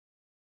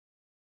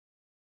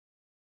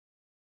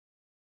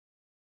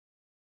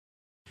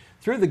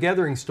Through the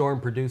Gathering Storm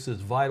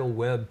produces vital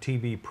web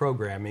TV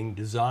programming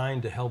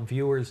designed to help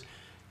viewers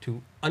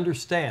to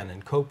understand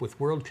and cope with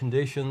world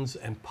conditions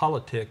and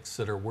politics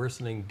that are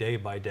worsening day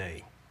by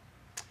day.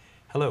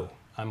 Hello,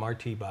 I'm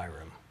R.T.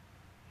 Byram.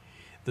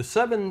 The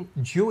 7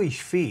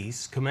 Jewish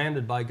feasts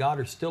commanded by God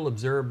are still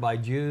observed by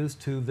Jews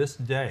to this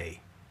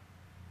day.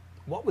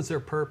 What was their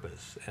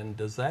purpose, and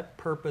does that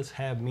purpose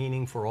have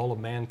meaning for all of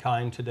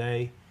mankind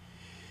today?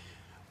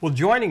 Well,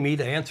 joining me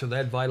to answer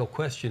that vital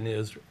question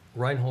is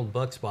Reinhold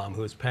Buxbaum,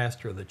 who is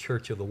pastor of the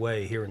Church of the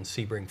Way here in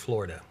Sebring,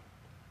 Florida.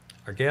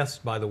 Our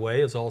guest, by the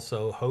way, is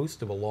also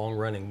host of a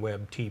long-running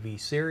web TV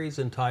series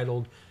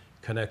entitled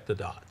Connect the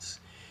Dots.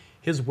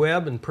 His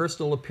web and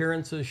personal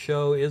appearances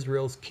show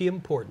Israel's key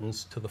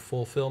importance to the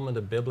fulfillment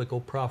of biblical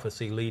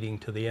prophecy leading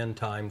to the end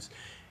times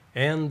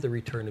and the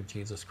return of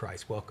Jesus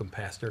Christ. Welcome,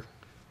 Pastor.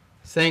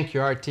 Thank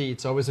you, R.T.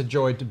 It's always a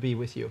joy to be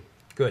with you.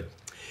 Good.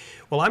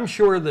 Well, I'm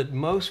sure that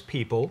most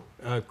people,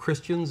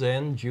 Christians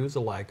and Jews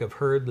alike, have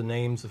heard the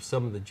names of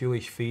some of the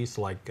Jewish feasts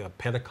like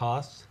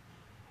Pentecost,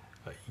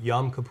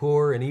 Yom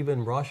Kippur, and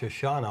even Rosh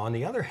Hashanah. On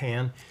the other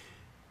hand,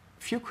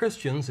 few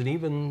Christians and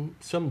even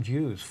some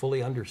Jews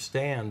fully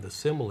understand the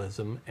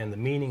symbolism and the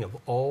meaning of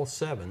all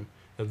 7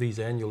 of these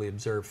annually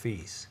observed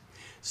feasts.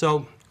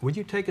 So, would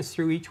you take us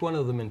through each one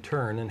of them in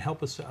turn and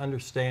help us to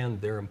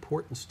understand their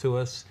importance to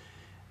us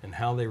and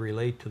how they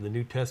relate to the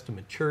New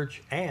Testament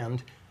church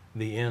and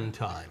the end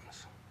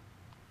times?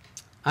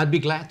 I'd be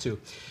glad to.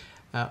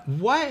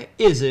 Why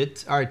is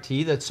it,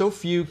 R.T., that so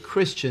few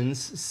Christians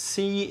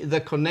see the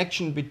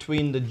connection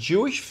between the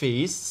Jewish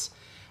feasts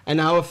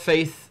and our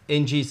faith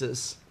in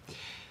Jesus?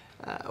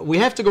 We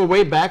have to go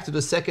way back to the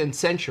 2nd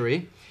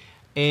century,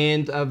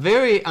 and a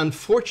very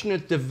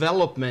unfortunate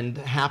development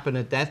happened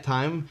at that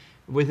time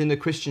within the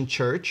Christian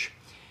church.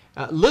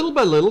 Little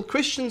by little,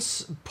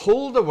 Christians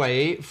pulled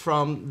away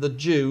from the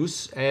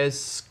Jews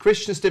as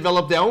Christians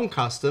developed their own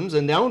customs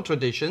and their own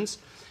traditions.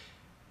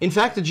 In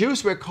fact, the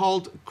Jews were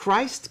called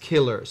Christ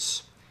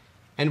killers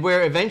and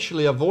were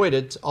eventually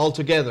avoided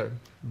altogether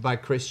by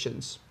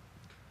Christians.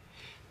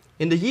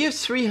 In the year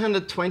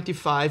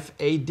 325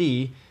 AD,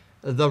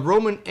 the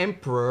Roman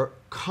Emperor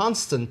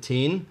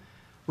Constantine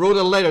wrote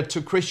a letter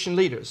to Christian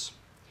leaders.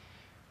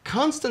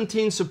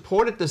 Constantine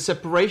supported the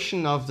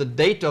separation of the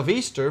date of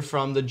Easter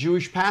from the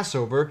Jewish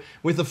Passover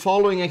with the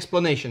following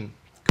explanation,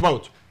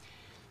 quote,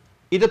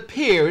 "It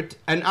appeared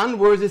an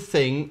unworthy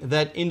thing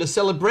that in the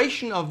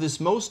celebration of this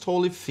most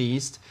holy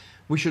feast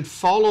we should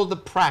follow the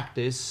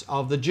practice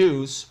of the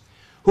Jews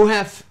who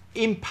have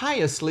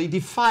impiously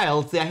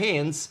defiled their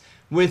hands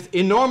with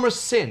enormous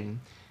sin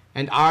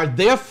and are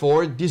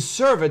therefore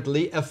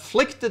deservedly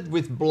afflicted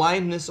with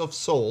blindness of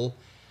soul.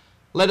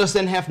 Let us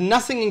then have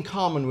nothing in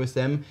common with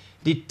them,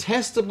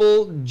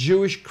 detestable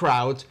Jewish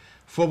crowd,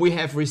 for we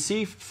have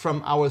received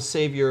from our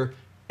Savior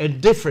a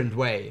different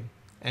way."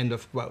 End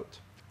of quote.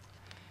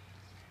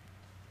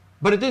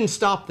 But it didn't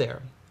stop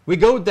there. We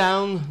go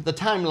down the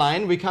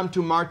timeline, we come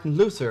to Martin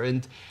Luther,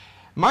 and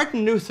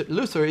Martin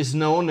Luther is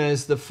known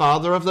as the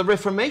father of the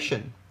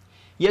Reformation.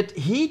 Yet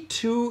he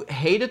too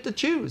hated the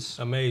Jews.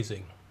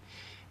 Amazing.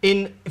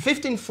 In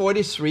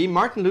 1543,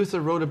 Martin Luther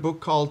wrote a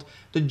book called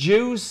The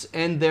Jews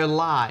and Their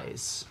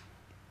Lies.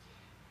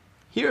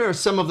 Here are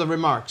some of the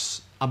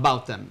remarks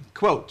about them.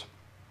 Quote,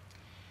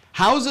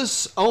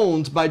 "Houses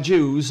owned by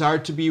Jews are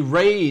to be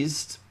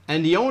razed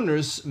and the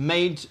owners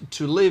made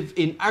to live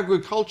in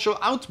agricultural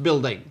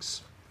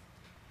outbuildings.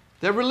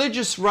 Their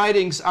religious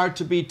writings are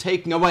to be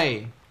taken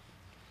away.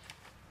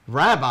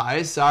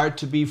 Rabbis are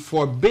to be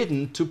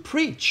forbidden to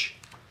preach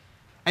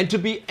and to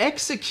be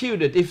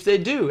executed if they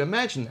do."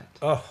 Imagine that.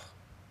 Oh.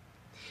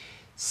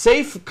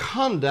 "Safe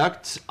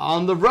conduct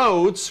on the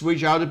roads,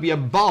 which are to be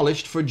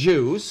abolished for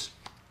Jews,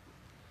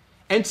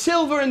 and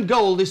silver and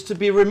gold is to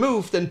be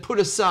removed and put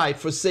aside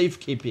for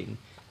safekeeping."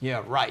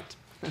 Yeah, right.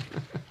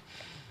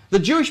 "The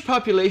Jewish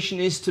population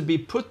is to be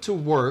put to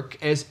work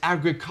as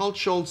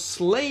agricultural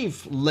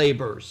slave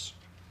laborers.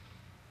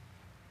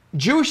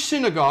 Jewish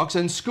synagogues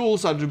and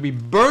schools are to be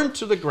burned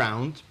to the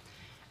ground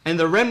and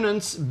the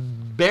remnants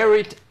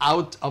buried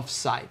out of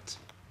sight."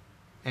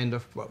 End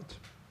of quote.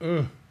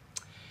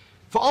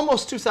 For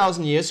almost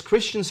 2,000 years,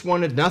 Christians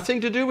wanted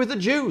nothing to do with the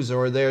Jews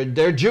or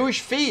their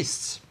Jewish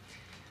feasts.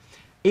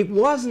 It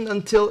wasn't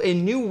until a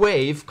new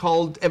wave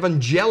called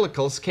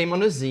evangelicals came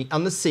on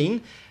the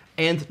scene,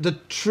 and the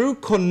true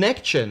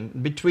connection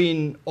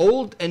between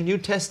Old and New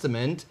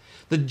Testament,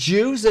 the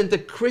Jews and the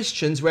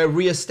Christians, were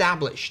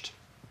reestablished.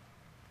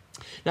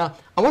 Now,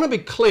 I want to be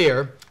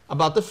clear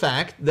about the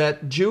fact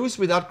that Jews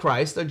without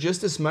Christ are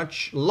just as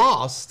much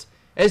lost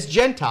as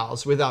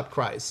Gentiles without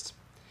Christ.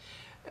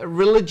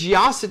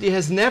 Religiosity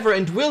has never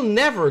and will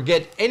never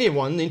get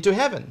anyone into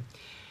heaven.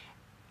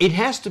 It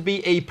has to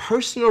be a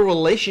personal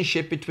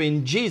relationship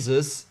between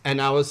Jesus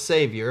and our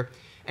Savior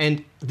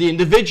and the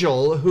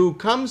individual who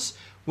comes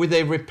with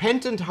a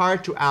repentant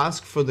heart to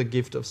ask for the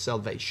gift of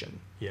salvation.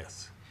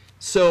 Yes.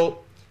 So,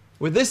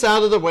 with this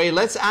out of the way,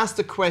 let's ask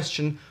the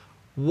question,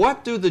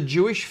 what do the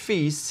Jewish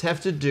feasts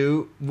have to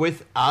do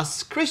with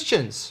us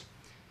Christians?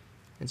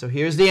 And so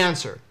here's the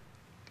answer.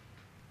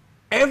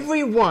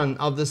 every one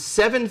of the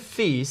 7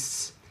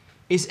 feasts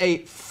is a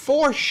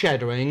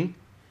foreshadowing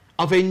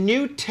of a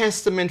New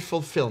Testament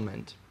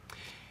fulfillment.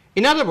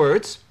 In other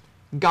words,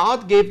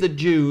 God gave the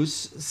Jews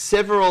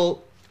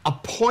several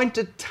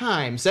appointed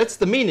times, that's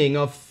the meaning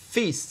of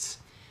feasts,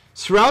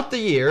 throughout the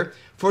year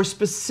for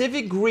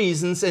specific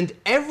reasons, and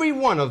every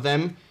one of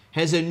them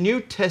has a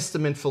New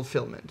Testament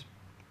fulfillment.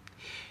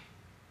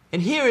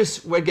 And here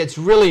is where it gets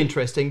really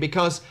interesting,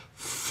 because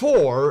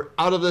 4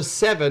 out of the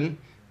 7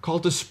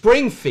 called the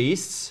spring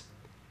feasts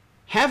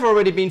have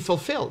already been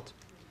fulfilled.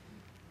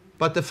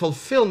 But the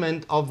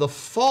fulfillment of the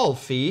fall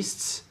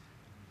feasts,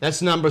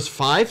 that's Numbers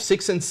 5,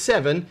 6, and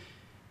 7,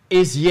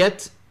 is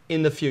yet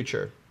in the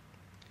future.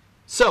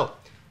 So,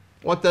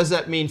 what does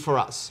that mean for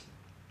us?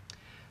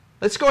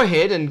 Let's go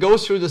ahead and go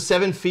through the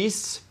 7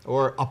 feasts,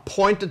 or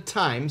appointed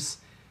times,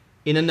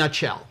 in a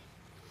nutshell.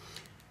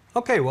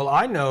 Okay, well,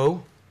 I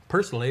know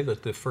personally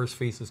that the first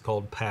feast is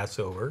called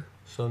Passover,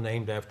 so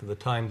named after the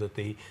time that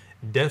the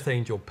death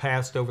angel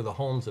passed over the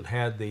homes that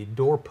had the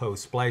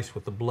doorpost splashed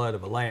with the blood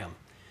of a lamb.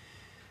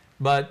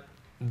 But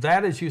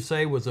that, as you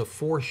say, was a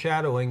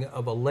foreshadowing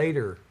of a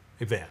later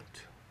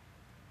event.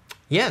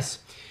 Yes.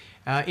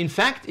 In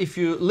fact, if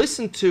you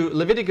listen to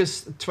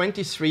Leviticus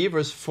 23,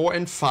 verse 4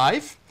 and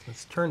 5,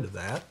 let's turn to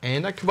that.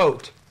 And I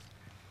quote,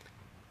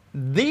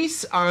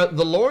 "These are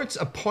the Lord's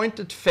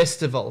appointed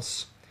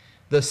festivals,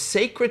 the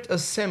sacred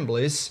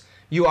assemblies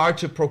you are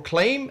to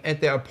proclaim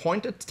at their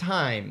appointed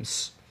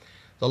times.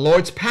 The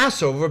Lord's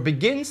Passover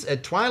begins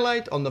at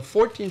twilight on the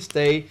 14th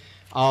day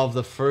of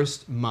the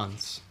first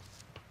month."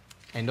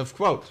 End of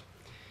quote.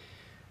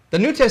 The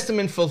New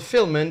Testament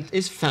fulfillment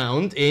is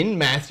found in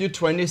Matthew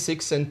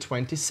 26 and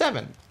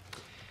 27.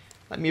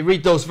 Let me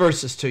read those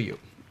verses to you.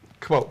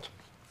 Quote,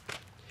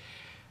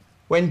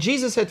 "When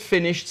Jesus had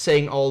finished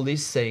saying all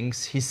these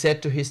things, he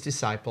said to his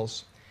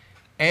disciples,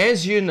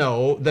 'As you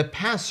know, the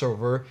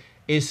Passover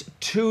is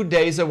 2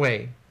 days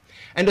away,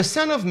 and the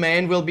Son of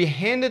Man will be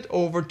handed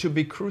over to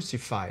be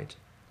crucified.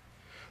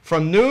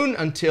 From noon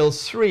until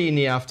 3 in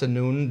the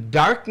afternoon,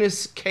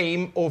 darkness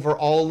came over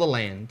all the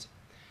land.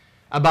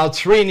 About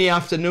 3 in the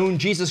afternoon,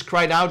 Jesus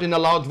cried out in a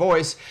loud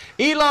voice,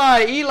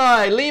 'Eli,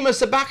 Eli, lema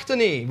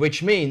sabachthani,'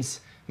 which means,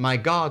 'My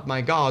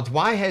God,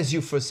 why has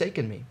you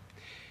forsaken me?'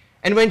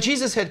 And when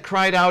Jesus had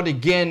cried out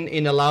again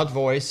in a loud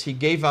voice, he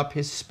gave up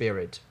his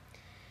spirit.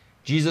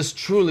 Jesus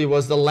truly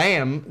was the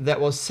Lamb that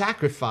was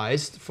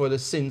sacrificed for the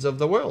sins of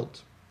the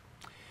world."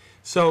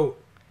 So,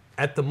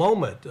 at the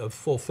moment of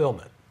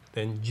fulfillment,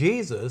 then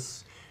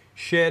Jesus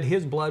shed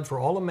his blood for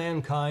all of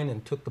mankind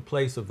and took the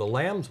place of the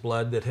lamb's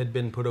blood that had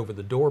been put over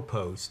the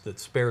doorpost that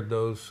spared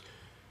those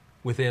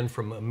within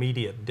from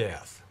immediate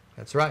death.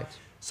 That's right.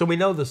 So we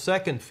know the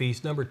second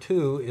feast, number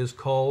 2, is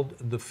called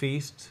the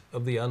Feast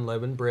of the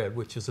Unleavened Bread,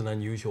 which is an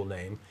unusual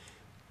name.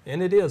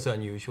 And it is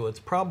unusual. It's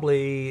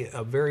probably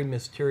a very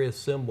mysterious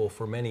symbol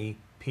for many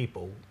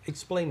people.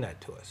 Explain that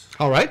to us.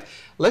 All right.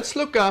 Let's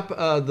look up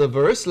the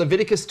verse,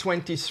 Leviticus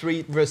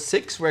 23, verse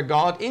 6, where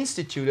God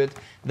instituted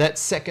that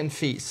second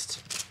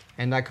feast.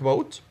 And I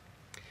quote,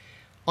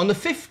 "On the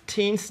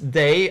 15th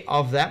day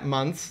of that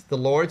month, the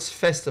Lord's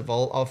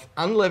festival of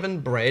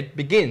unleavened bread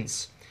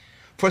begins.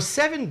 For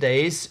 7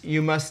 days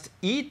you must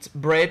eat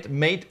bread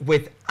made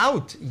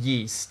without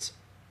yeast."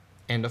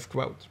 End of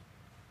quote.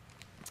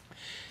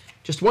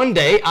 Just 1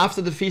 day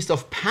after the feast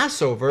of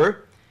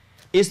Passover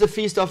is the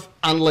feast of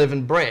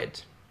unleavened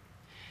bread.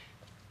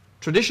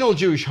 Traditional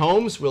Jewish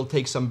homes will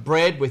take some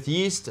bread with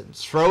yeast and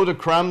throw the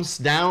crumbs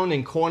down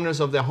in corners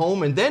of their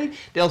home, and then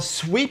they'll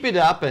sweep it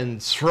up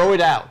and throw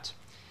it out.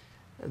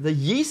 The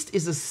yeast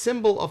is a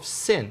symbol of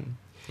sin.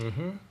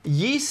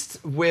 Yeast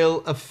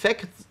will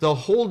affect the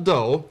whole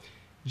dough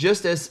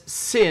just as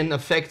sin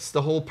affects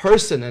the whole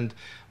person, and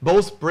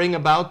both bring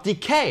about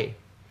decay.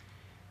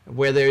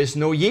 Where there is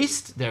no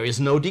yeast, there is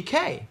no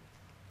decay.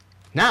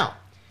 Now,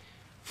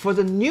 for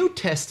the New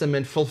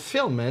Testament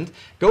fulfillment,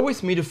 go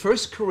with me to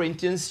 1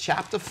 Corinthians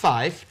chapter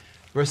 5,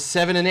 verse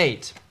 7 and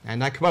 8.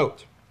 And I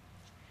quote,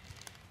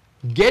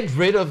 "Get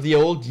rid of the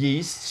old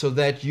yeast so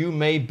that you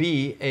may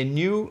be a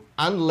new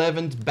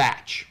unleavened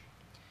batch,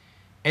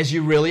 as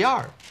you really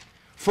are.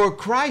 For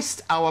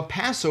Christ, our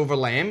Passover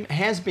lamb,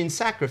 has been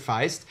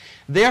sacrificed.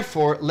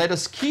 Therefore, let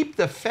us keep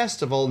the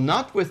festival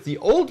not with the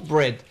old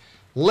bread,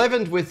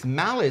 leavened with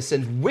malice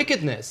and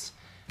wickedness,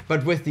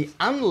 but with the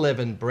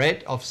unleavened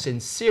bread of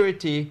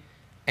sincerity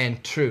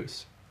and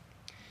truth."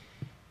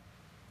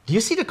 Do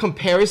you see the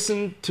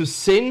comparison to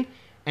sin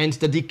and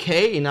the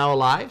decay in our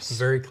lives?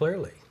 Very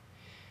clearly.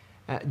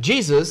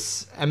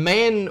 Jesus, a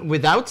man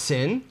without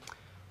sin,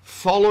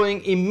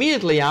 following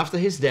immediately after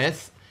his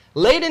death,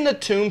 laid in the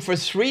tomb for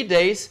 3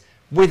 days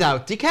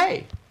without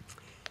decay.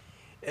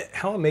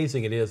 How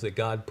amazing it is that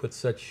God put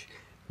such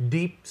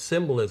deep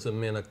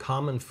symbolism in a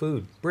common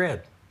food,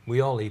 bread. We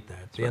all eat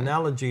that. The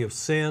analogy of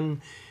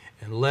sin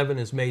and leaven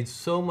is made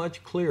so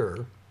much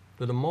clearer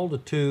that a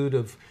multitude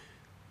of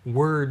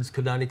words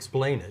could not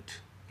explain it.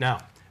 Now,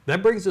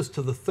 That brings us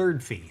to the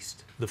third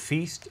feast, the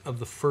Feast of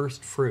the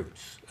First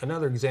Fruits,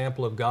 another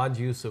example of God's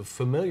use of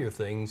familiar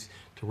things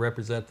to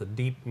represent the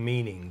deep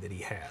meaning that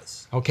he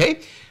has.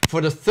 Okay, for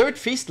the third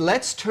feast,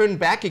 let's turn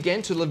back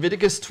again to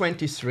Leviticus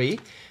 23,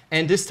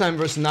 and this time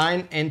verse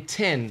 9 and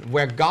 10,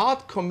 where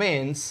God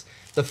commands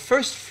the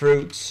first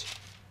fruits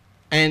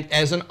and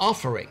as an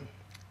offering.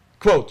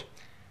 Quote,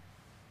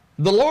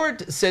 "The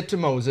Lord said to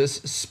Moses,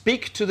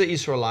 speak to the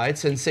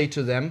Israelites and say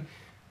to them,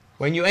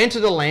 when you enter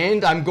the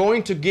land I'm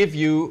going to give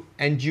you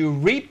and you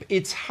reap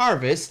its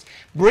harvest,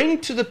 bring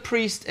to the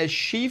priest a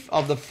sheaf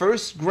of the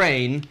first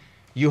grain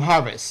you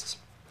harvest."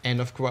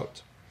 End of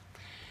quote.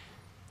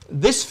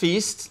 This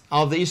feast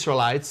of the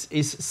Israelites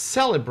is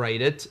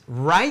celebrated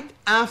right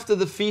after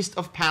the feast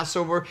of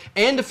Passover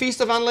and the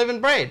feast of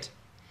unleavened bread.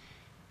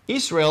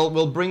 Israel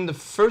will bring the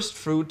first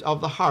fruit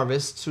of the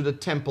harvest to the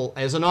temple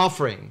as an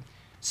offering,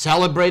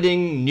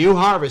 celebrating new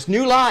harvest,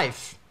 new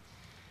life.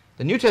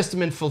 The New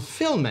Testament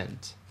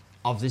fulfillment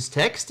of this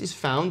text is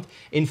found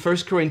in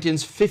 1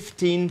 Corinthians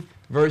 15,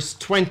 verse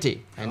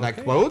 20. And I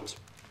quote,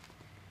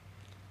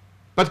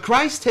 "But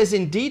Christ has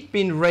indeed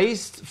been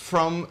raised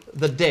from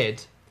the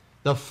dead,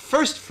 the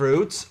first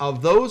fruits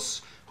of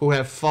those who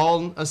have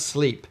fallen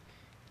asleep."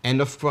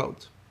 End of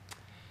quote.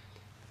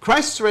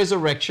 Christ's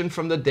resurrection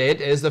from the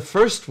dead as the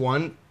first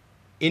one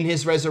in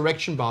his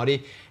resurrection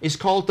body is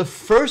called the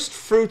first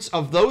fruits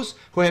of those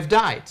who have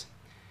died.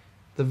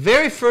 The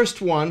very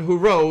first one who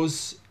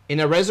rose in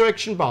a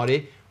resurrection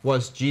body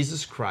was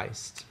Jesus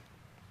Christ.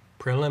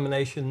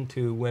 Prelimination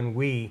to when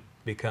we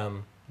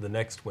become the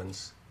next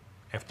ones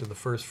after the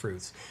first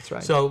fruits. That's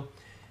right. So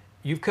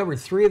you've covered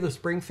 3 of the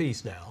spring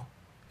feasts now,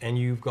 and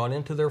you've gone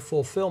into their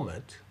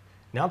fulfillment.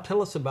 Now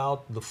tell us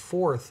about the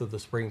 4th of the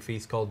spring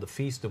feast called the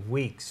Feast of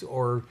Weeks,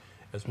 or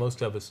as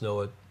most of us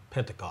know it,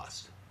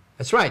 Pentecost.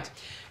 That's right.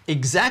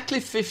 Exactly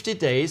 50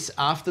 days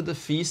after the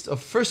Feast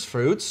of First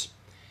Fruits,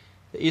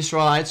 the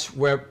Israelites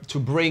were to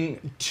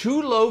bring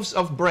 2 loaves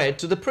of bread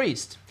to the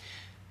priest.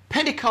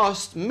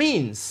 Pentecost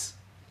means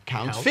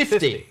count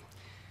 50.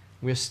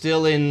 We're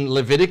still in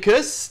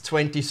Leviticus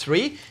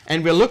 23,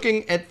 and we're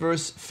looking at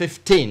verse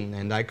 15,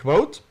 and I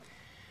quote,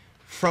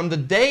 "From the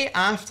day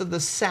after the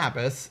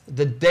Sabbath,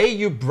 the day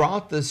you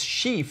brought the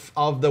sheaf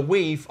of the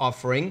wave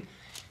offering,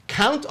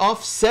 count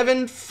off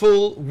 7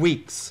 full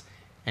weeks."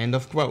 End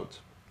of quote.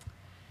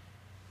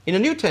 In the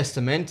New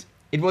Testament,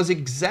 it was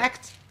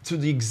exact to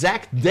the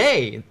exact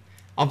day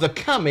of the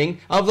coming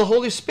of the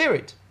Holy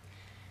Spirit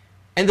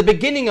and the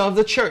beginning of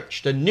the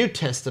church, the New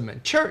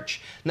Testament church.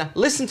 Now,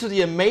 listen to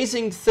the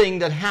amazing thing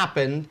that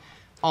happened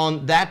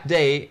on that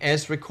day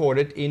as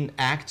recorded in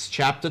Acts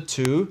chapter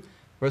 2,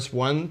 verse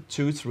 1,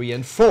 2, 3,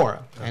 and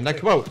 4. And I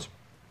quote,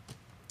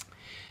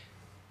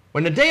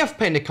 "When the day of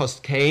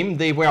Pentecost came,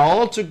 they were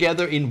all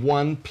together in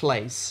one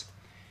place.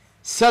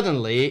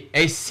 Suddenly,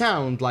 a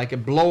sound like a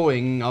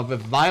blowing of a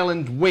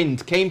violent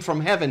wind came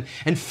from heaven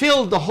and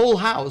filled the whole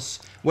house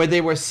where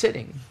they were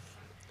sitting.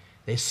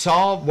 They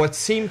saw what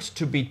seemed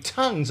to be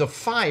tongues of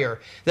fire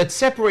that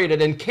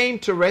separated and came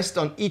to rest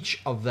on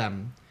each of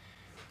them.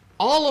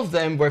 All of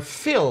them were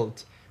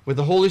filled with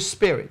the Holy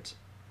Spirit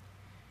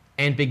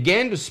and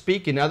began to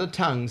speak in other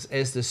tongues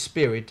as the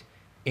Spirit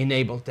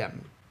enabled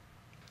them."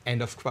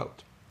 End of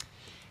quote.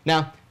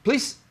 Now,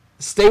 please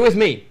stay with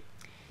me.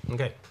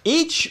 Okay.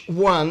 Each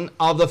one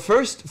of the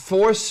first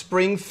 4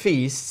 spring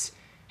feasts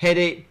had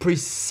a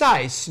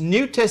precise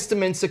New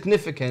Testament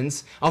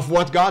significance of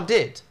what God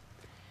did.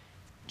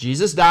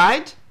 Jesus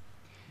died.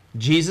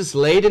 Jesus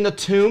laid in a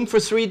tomb for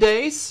 3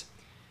 days.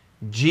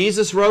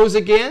 Jesus rose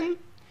again.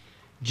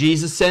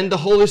 Jesus sent the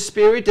Holy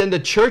Spirit, and the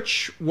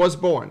church was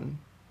born.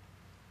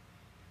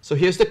 So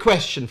here's the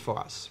question for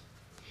us.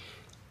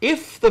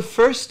 If the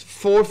first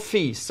 4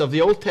 feasts of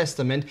the Old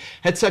Testament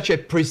had such a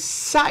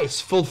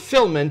precise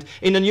fulfillment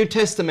in the New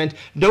Testament,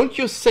 don't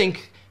you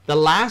think the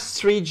last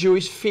 3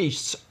 Jewish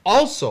feasts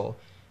also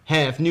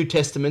have New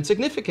Testament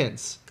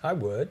significance? I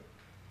would.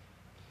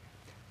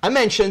 I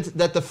mentioned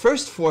that the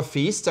first 4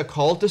 feasts are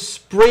called the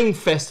spring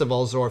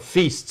festivals or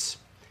feasts,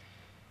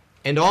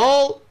 and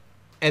all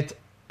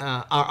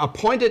are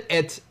appointed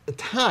at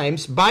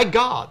times by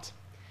God.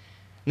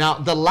 Now,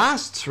 the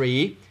last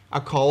 3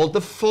 are called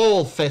the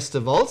fall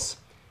festivals.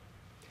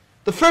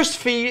 The first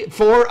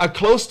 4 are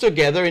close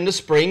together in the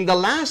spring. The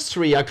last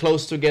 3 are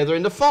close together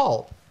in the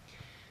fall.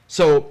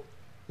 So,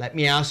 let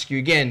me ask you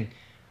again.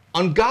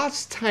 On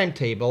God's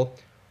timetable,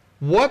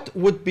 what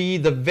would be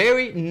the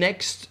very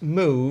next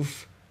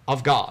move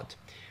of God?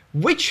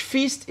 Which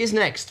feast is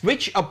next?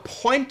 Which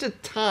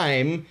appointed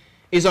time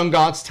is on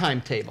God's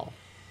timetable?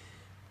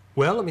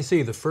 Well, let me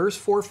see. The first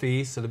 4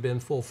 feasts that have been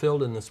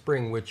fulfilled in the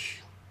spring, which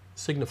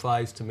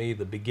signifies to me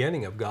the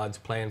beginning of God's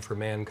plan for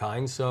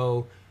mankind.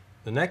 So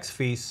the next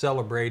feast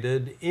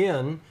celebrated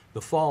in the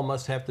fall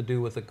must have to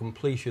do with the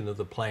completion of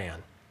the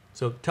plan.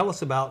 So tell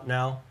us about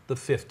now the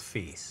 5th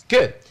feast.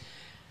 Good.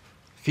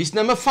 Feast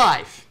number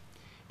 5.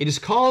 It is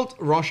called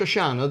Rosh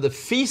Hashanah, the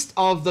Feast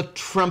of the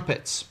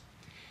Trumpets.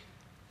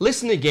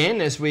 Listen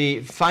again as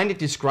we find it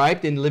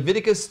described in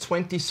Leviticus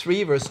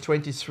 23, verse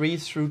 23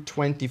 through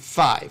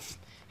 25.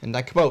 And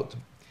I quote,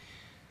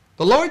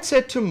 "The Lord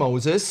said to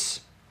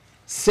Moses,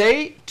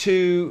 say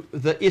to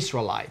the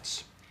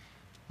Israelites,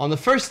 on the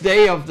first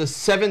day of the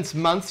 7th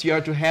month you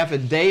are to have a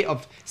day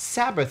of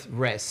Sabbath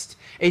rest,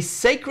 a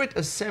sacred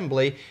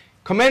assembly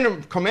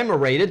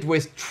commemorated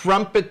with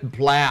trumpet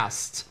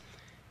blast.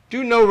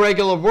 Do no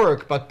regular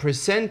work, but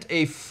present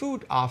a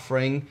food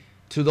offering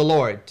to the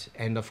Lord."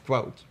 End of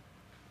quote.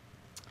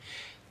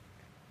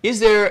 Is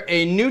there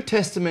a New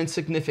Testament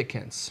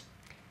significance?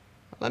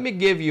 Let me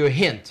give you a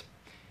hint.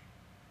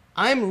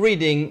 I'm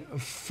reading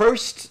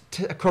 1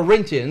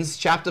 Corinthians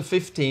chapter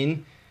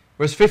 15,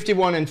 verse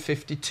 51 and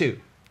 52.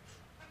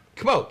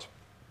 Quote,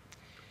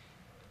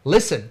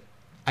 "Listen,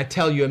 I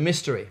tell you a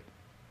mystery.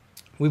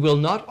 We will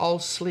not all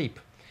sleep,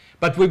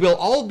 but we will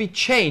all be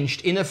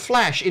changed in a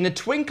flash, in a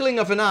twinkling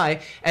of an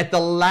eye, at the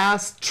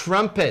last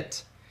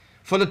trumpet.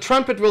 For the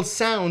trumpet will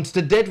sound,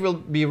 the dead will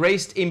be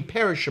raised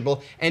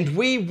imperishable, and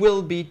we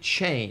will be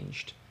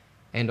changed."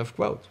 End of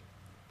quote.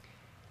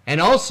 And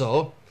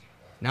also,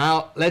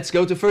 now let's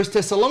go to 1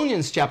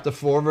 Thessalonians chapter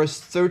 4, verse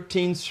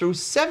 13 through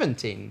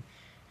 17.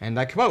 And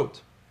I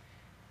quote,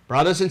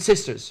 "Brothers and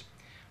sisters,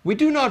 we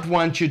do not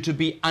want you to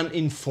be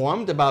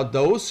uninformed about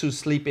those who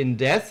sleep in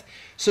death,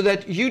 so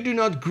that you do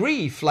not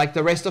grieve like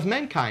the rest of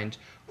mankind,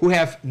 who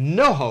have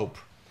no hope.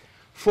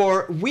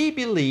 For we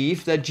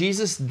believe that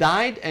Jesus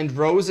died and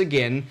rose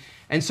again,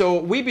 and so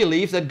we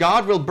believe that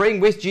God will bring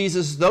with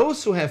Jesus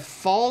those who have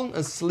fallen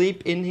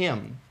asleep in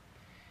him.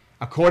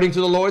 According to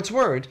the Lord's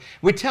word,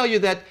 we tell you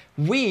that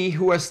we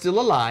who are still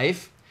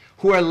alive,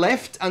 who are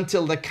left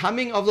until the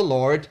coming of the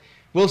Lord,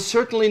 will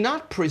certainly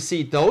not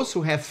precede those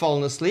who have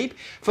fallen asleep.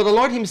 For the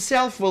Lord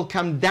himself will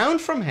come down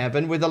from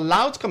heaven with a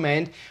loud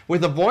command,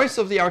 with the voice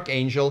of the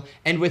archangel,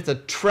 and with the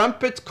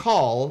trumpet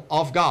call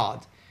of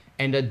God.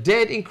 And the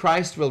dead in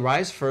Christ will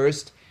rise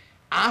first.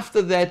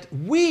 After that,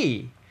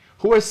 we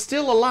who are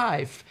still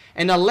alive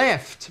and are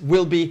left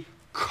will be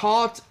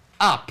caught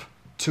up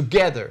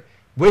together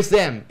with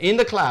them in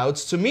the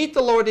clouds to meet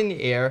the Lord in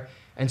the air,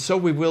 and so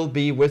we will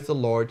be with the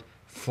Lord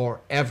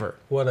forever."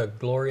 What a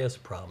glorious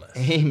promise.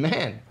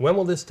 Amen. When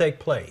will this take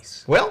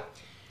place? Well,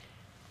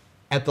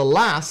 at the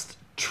last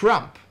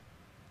trump.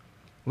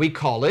 We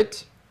call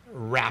it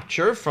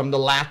rapture, from the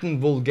Latin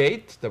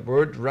Vulgate, the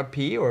word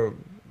rapi or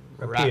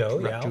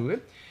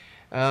raptue,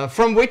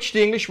 from which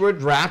the English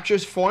word rapture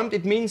is formed.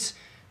 It means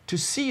to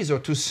seize or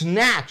to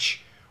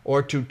snatch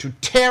or to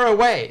tear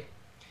away.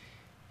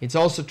 It's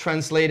also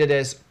translated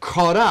as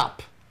caught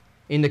up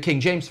in the King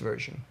James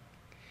Version.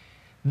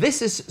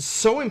 This is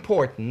so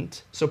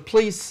important, so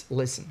please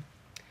listen.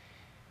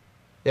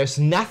 There's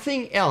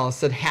nothing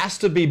else that has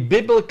to be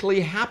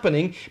biblically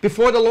happening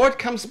before the Lord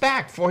comes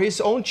back for his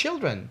own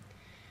children,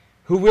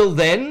 who will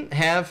then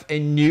have a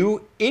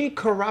new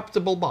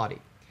incorruptible body.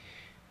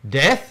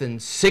 Death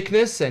and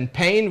sickness and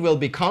pain will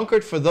be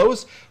conquered for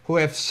those who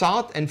have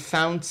sought and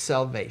found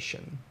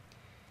salvation.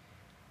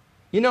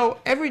 You know,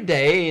 every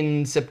day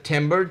in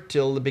September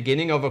till the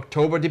beginning of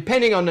October,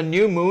 depending on the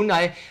new moon,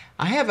 I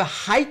have a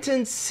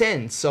heightened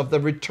sense of the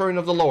return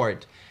of the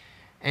Lord.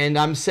 And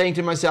I'm saying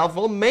to myself,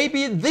 well,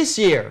 maybe this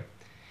year.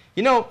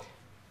 You know,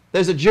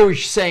 there's a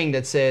Jewish saying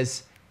that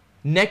says,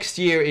 next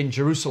year in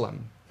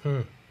Jerusalem.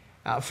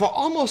 For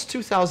almost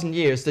 2,000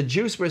 years, the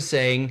Jews were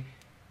saying,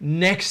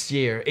 next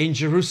year in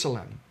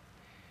Jerusalem.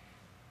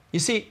 You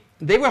see,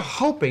 they were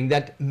hoping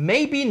that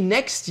maybe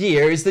next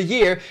year is the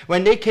year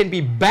when they can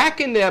be back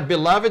in their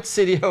beloved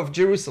city of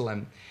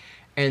Jerusalem.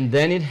 And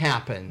then it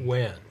happened.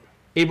 When?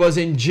 It was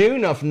in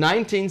June of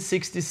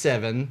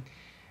 1967.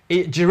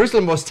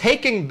 Jerusalem was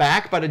taken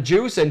back by the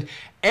Jews, and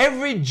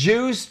every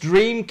Jew's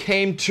dream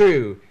came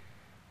true.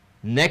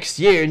 Next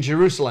year in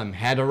Jerusalem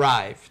had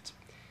arrived.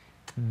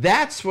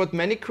 That's what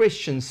many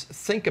Christians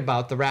think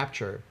about the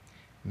rapture.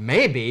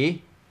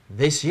 Maybe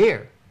this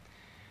year.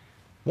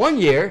 One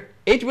year,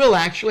 it will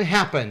actually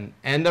happen,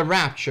 and the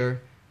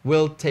rapture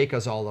will take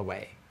us all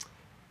away.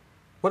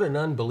 What an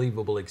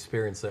unbelievable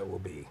experience that will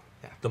be.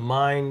 Yeah. The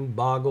mind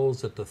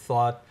boggles at the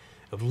thought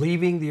of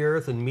leaving the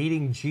earth and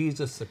meeting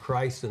Jesus the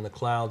Christ in the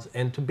clouds,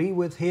 and to be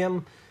with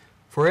him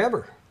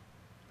forever.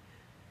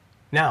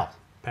 Now,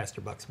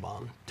 Pastor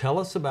Buxbaum, tell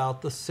us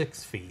about the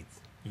sixth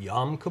feast,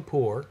 Yom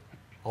Kippur.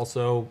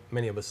 Also,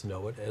 many of us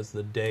know it as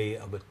the Day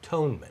of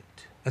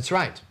Atonement. That's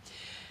right.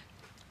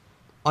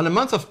 On the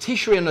month of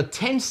Tishrei, on the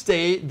 10th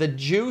day, the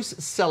Jews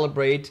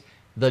celebrate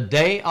the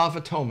Day of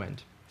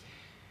Atonement.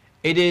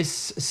 It is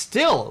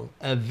still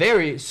a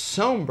very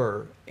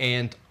somber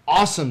and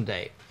awesome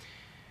day.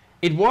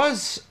 It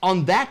was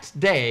on that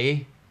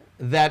day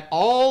that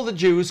all the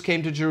Jews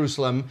came to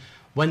Jerusalem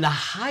when the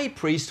high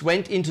priest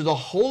went into the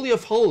Holy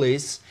of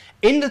Holies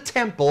in the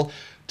temple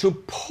to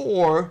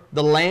pour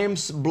the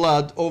lamb's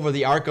blood over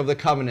the Ark of the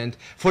Covenant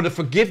for the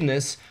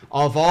forgiveness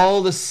of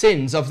all the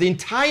sins of the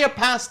entire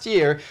past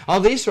year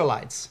of the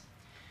Israelites.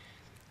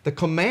 The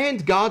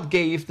command God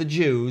gave the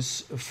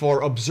Jews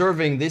for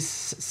observing this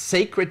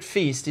sacred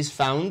feast is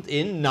found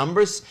in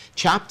Numbers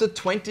chapter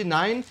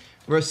 29,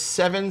 verse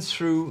 7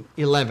 through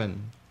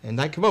 11.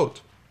 And I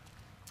quote,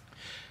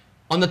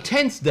 On the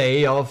 10th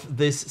day of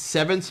this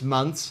 7th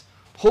month,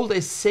 hold a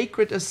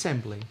sacred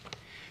assembly.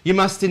 You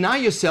must deny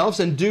yourselves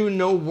and do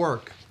no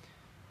work.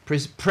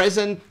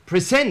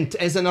 Present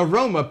as an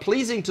aroma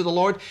pleasing to the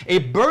Lord a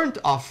burnt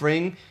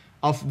offering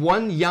of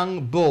 1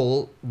 young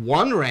bull,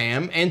 1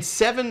 ram, and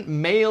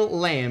 7 male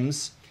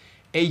lambs,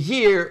 a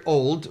year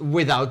old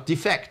without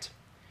defect.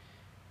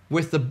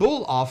 With the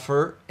bull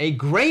offer a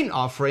grain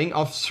offering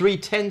of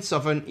 3/10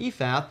 of an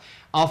ephah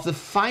of the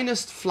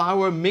finest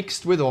flour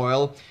mixed with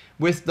oil,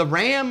 with the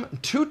ram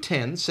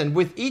 2/10, and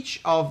with each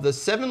of the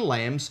 7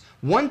 lambs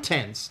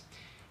 1/10.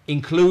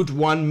 Include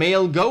 1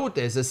 male goat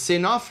as a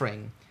sin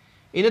offering,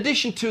 in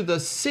addition to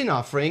the sin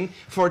offering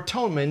for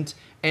atonement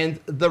and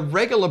the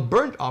regular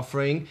burnt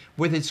offering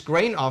with its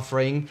grain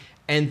offering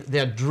and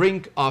their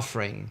drink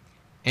offering.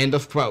 End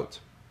of quote.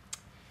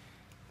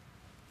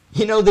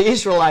 You know, the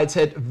Israelites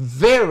had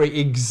very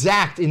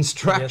exact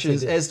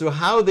instructions as to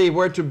how they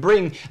were to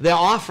bring their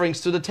offerings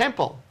to the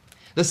temple.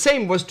 The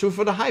same was true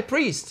for the high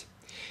priest.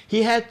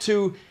 He had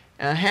to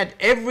had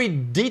every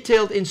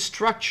detailed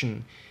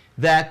instruction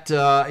that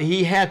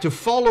he had to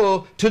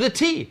follow to the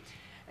T.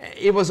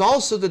 It was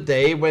also the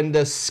day when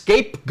the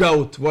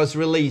scapegoat was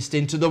released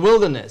into the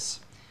wilderness.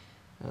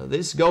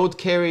 This goat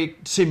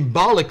carried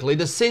symbolically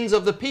the sins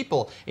of the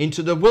people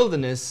into the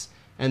wilderness,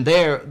 and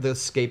there the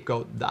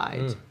scapegoat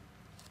died.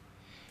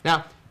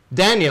 Now,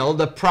 Daniel,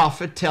 the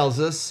prophet, tells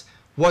us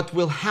what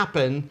will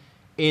happen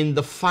in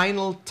the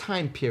final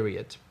time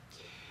period.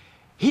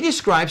 He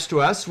describes to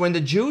us when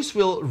the Jews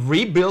will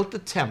rebuild the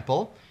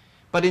temple,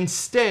 but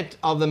instead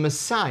of the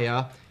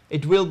Messiah,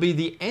 it will be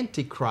the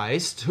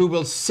Antichrist who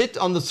will sit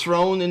on the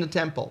throne in the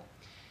temple.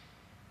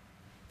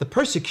 The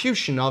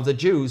persecution of the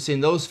Jews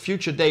in those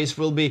future days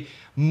will be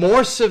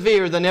more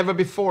severe than ever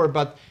before,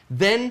 but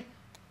then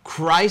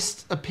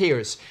Christ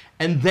appears.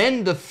 And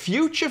then the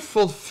future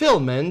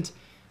fulfillment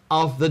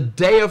of the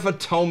Day of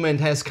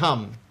Atonement has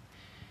come.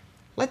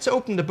 Let's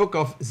open the book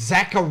of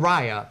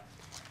Zechariah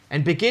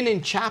and begin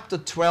in chapter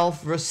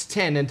 12, verse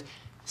 10, and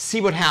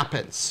see what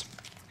happens.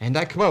 And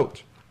I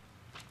quote,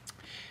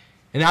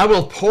 "And I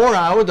will pour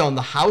out on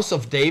the house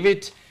of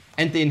David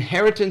and the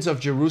inheritance of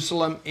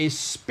Jerusalem a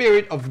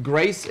spirit of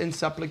grace and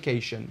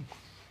supplication.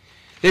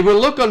 They will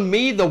look on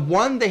me, the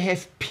one they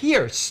have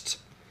pierced,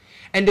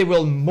 and they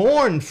will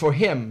mourn for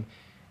him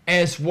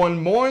as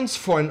one mourns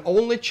for an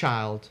only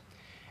child,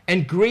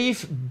 and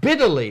grieve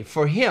bitterly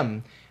for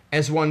him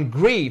as one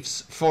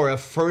grieves for a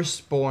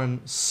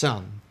firstborn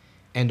son."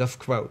 End of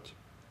quote.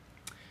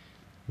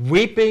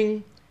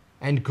 Weeping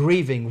and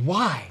grieving.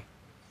 Why?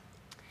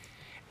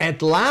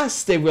 At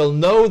last they will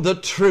know the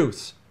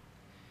truth.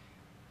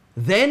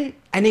 Then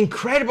an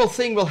incredible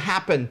thing will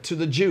happen to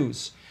the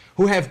Jews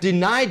who have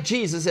denied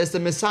Jesus as the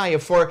Messiah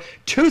for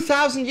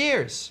 2,000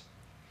 years.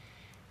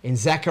 In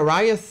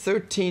Zechariah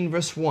 13,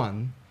 verse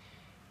 1,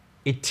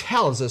 it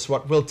tells us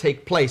what will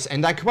take place,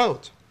 and I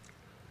quote,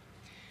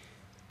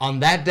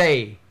 "On that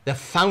day the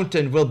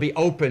fountain will be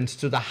opened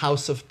to the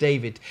house of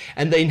David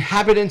and the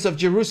inhabitants of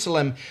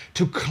Jerusalem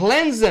to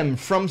cleanse them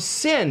from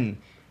sin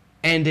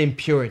and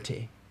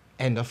impurity."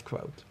 End of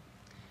quote.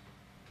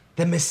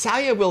 The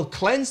Messiah will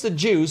cleanse the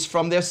Jews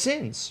from their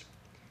sins.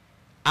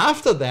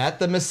 After that,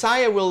 the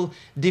Messiah will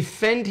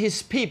defend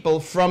his people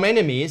from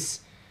enemies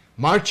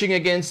marching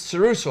against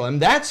Jerusalem.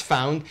 That's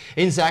found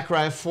in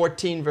Zechariah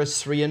 14,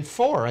 verse 3 and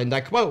 4, and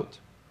I quote,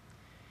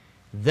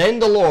 "Then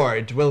the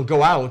Lord will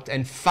go out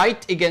and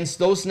fight against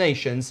those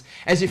nations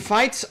as he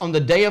fights on the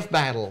day of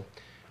battle.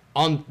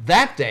 On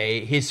that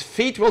day, his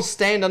feet will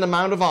stand on the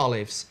Mount of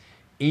Olives,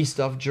 east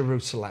of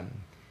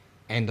Jerusalem."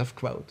 End of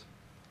quote.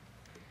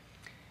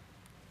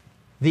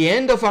 The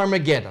end of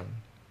Armageddon.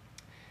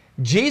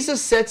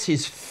 Jesus sets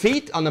his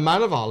feet on the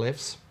Mount of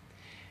Olives,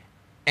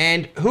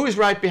 and who is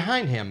right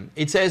behind him?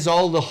 It says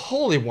all the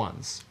holy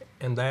ones.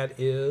 And that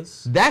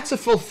is? That's a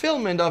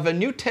fulfillment of a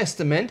New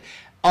Testament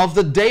of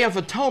the Day of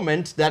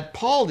Atonement that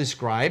Paul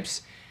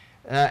describes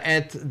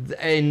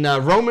in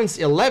Romans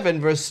 11,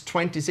 verse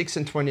 26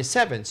 and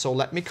 27. So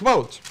let me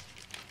quote.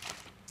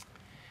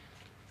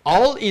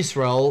 "All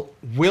Israel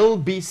will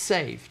be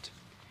saved.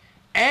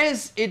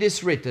 As it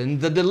is written,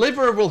 the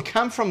deliverer will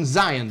come from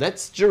Zion,"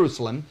 that's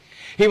Jerusalem.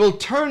 "He will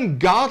turn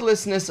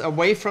godlessness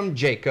away from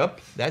Jacob,"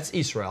 that's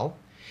Israel.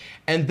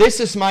 "And this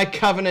is my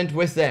covenant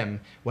with them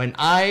when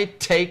I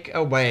take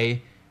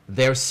away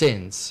their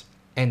sins."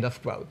 End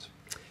of quote.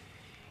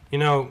 You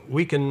know,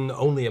 we can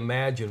only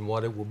imagine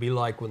what it will be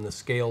like when the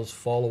scales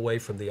fall away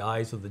from the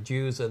eyes of the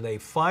Jews and they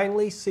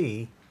finally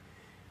see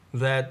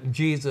that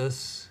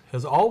Jesus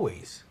has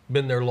always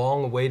been their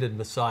long-awaited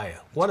Messiah.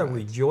 What a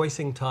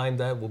rejoicing time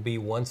that will be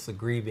once the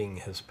grieving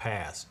has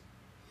passed.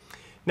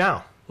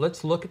 Now,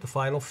 let's look at the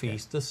final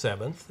feast, the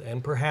 7th,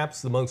 and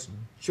perhaps the most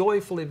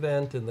joyful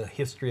event in the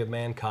history of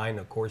mankind.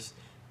 Of course,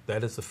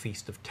 that is the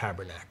Feast of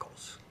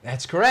Tabernacles.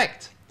 That's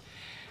correct.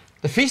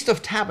 The Feast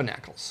of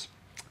Tabernacles.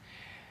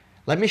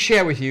 Let me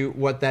share with you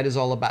what that is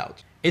all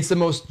about. It's the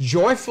most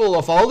joyful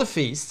of all the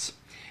feasts.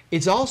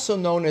 It's also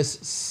known as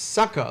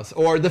Succoth,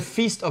 or the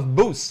Feast of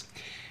Booths.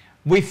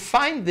 We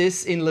find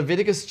this in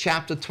Leviticus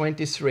chapter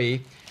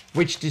 23,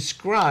 which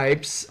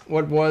describes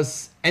what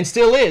was and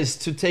still is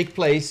to take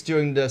place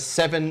during the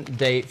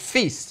 7-day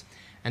feast.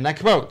 And I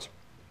quote,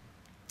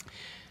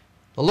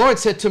 "The Lord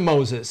said to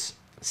Moses,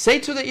 'Say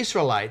to the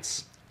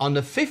Israelites, on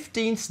the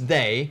 15th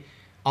day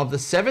of the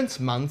 7th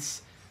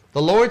month,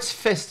 the Lord's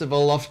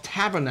festival of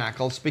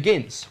tabernacles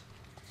begins.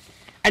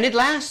 And it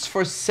lasts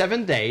for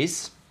 7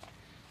 days.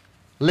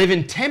 Live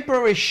in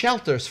temporary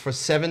shelters for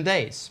 7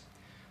 days.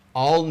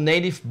 All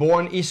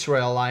native-born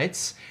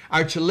Israelites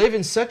are to live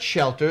in such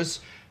shelters,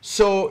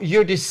 so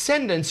your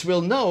descendants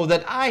will know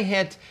that I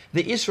had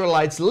the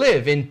Israelites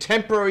live in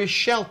temporary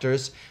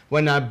shelters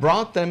when I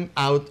brought them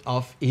out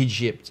of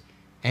Egypt.'"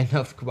 End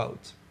of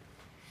quote.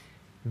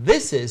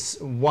 This is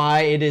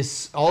why it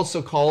is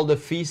also called the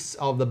Feast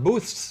of the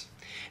Booths.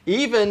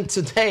 Even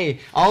today,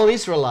 all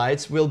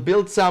Israelites will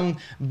build some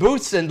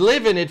booths and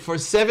live in it for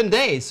 7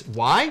 days.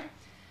 Why?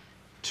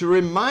 To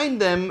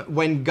remind them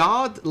when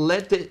God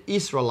led the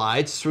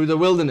Israelites through the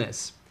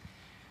wilderness.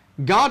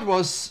 God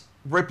was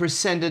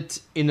represented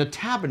in a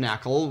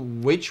tabernacle,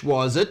 which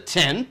was a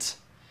tent,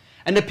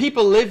 and the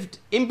people lived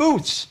in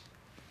booths.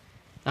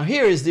 Now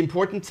here is the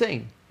important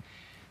thing.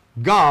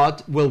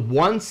 God will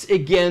once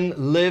again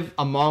live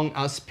among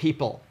us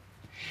people.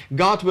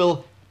 God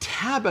will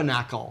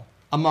tabernacle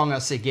among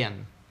us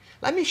again.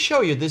 Let me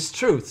show you this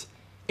truth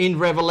in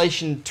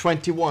Revelation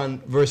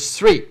 21, verse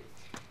 3.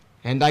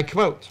 And I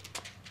quote,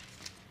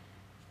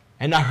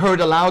 "And I heard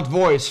a loud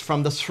voice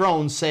from the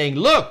throne saying,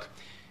 'Look,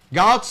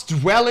 God's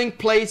dwelling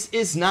place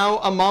is now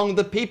among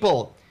the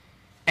people,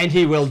 and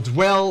he will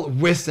dwell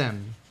with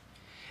them.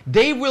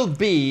 They will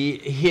be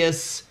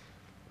his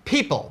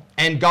people,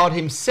 and God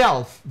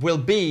himself will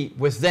be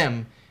with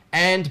them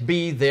and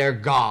be their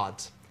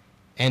God.'"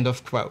 End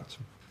of quote.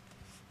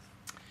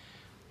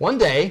 One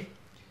day,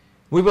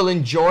 we will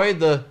enjoy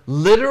the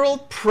literal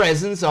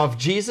presence of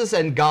Jesus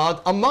and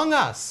God among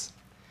us,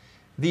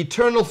 the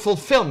eternal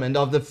fulfillment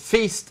of the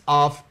Feast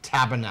of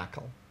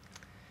Tabernacle.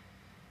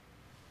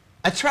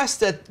 I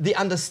trust that the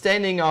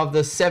understanding of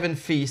the 7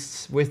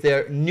 feasts with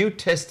their New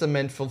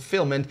Testament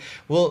fulfillment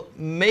will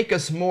make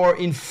us more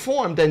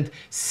informed and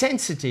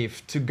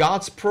sensitive to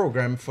God's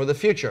program for the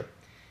future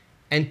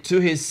and to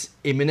his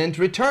imminent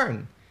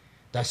return,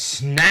 the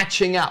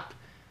snatching up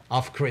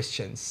of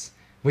Christians,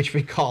 which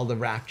we call the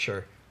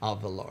rapture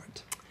of the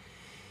Lord.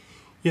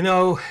 You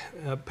know,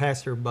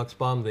 Pastor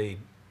Buxbaum,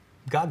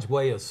 God's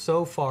way is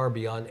so far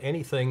beyond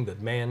anything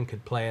that man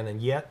could plan, and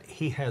yet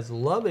he has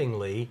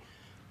lovingly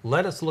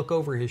let us look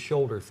over his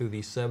shoulder through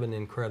these 7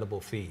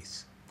 incredible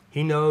feasts.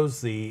 He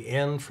knows the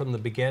end from the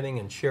beginning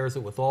and shares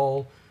it with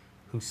all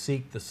who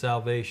seek the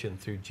salvation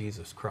through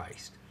Jesus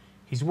Christ.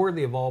 He's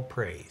worthy of all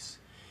praise.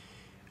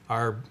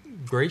 Our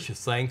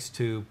gracious thanks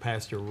to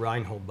Pastor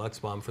Reinhold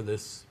Buxbaum for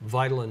this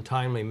vital and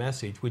timely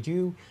message. Would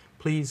you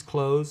please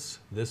close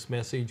this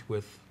message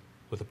with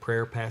a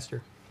prayer,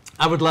 Pastor?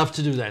 I would love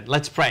to do that.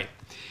 Let's pray.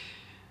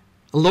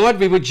 Lord,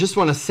 we would just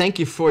want to thank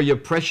you for your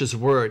precious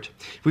word.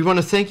 We want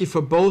to thank you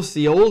for both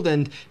the Old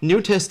and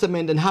New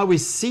Testament and how we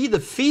see the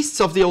feasts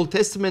of the Old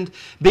Testament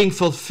being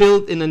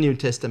fulfilled in the New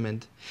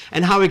Testament.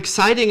 And how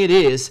exciting it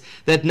is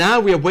that now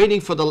we are waiting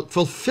for the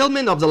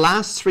fulfillment of the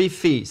last 3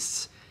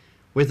 feasts,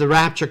 with the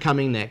rapture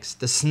coming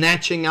next, the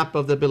snatching up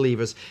of the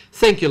believers.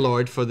 Thank you,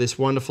 Lord, for this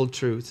wonderful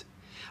truth.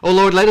 Oh,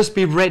 Lord, let us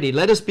be ready.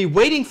 Let us be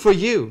waiting for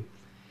you.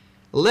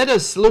 Let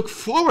us look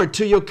forward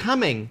to your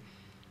coming,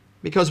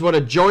 because what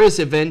a joyous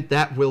event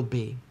that will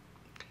be.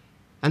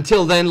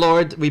 Until then,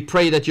 Lord, we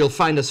pray that you'll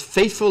find us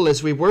faithful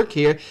as we work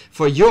here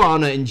for your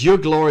honor and your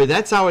glory.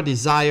 That's our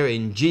desire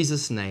in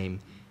Jesus' name.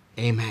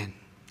 Amen.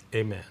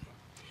 Amen.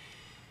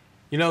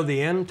 You know,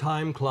 the end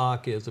time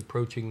clock is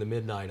approaching the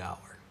midnight hour.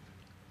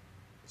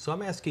 So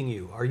I'm asking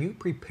you, are you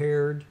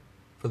prepared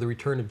for the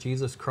return of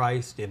Jesus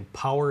Christ in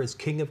power as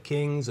King of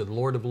Kings and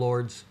Lord of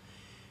Lords?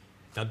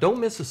 Now, don't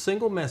miss a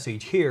single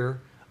message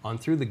here on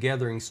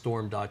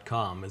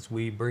Storm.com as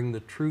we bring the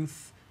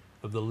truth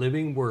of the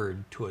living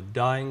Word to a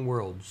dying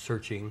world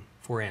searching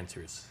for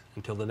answers.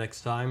 Until the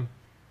next time,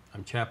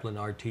 I'm Chaplain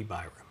R.T.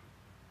 Byram.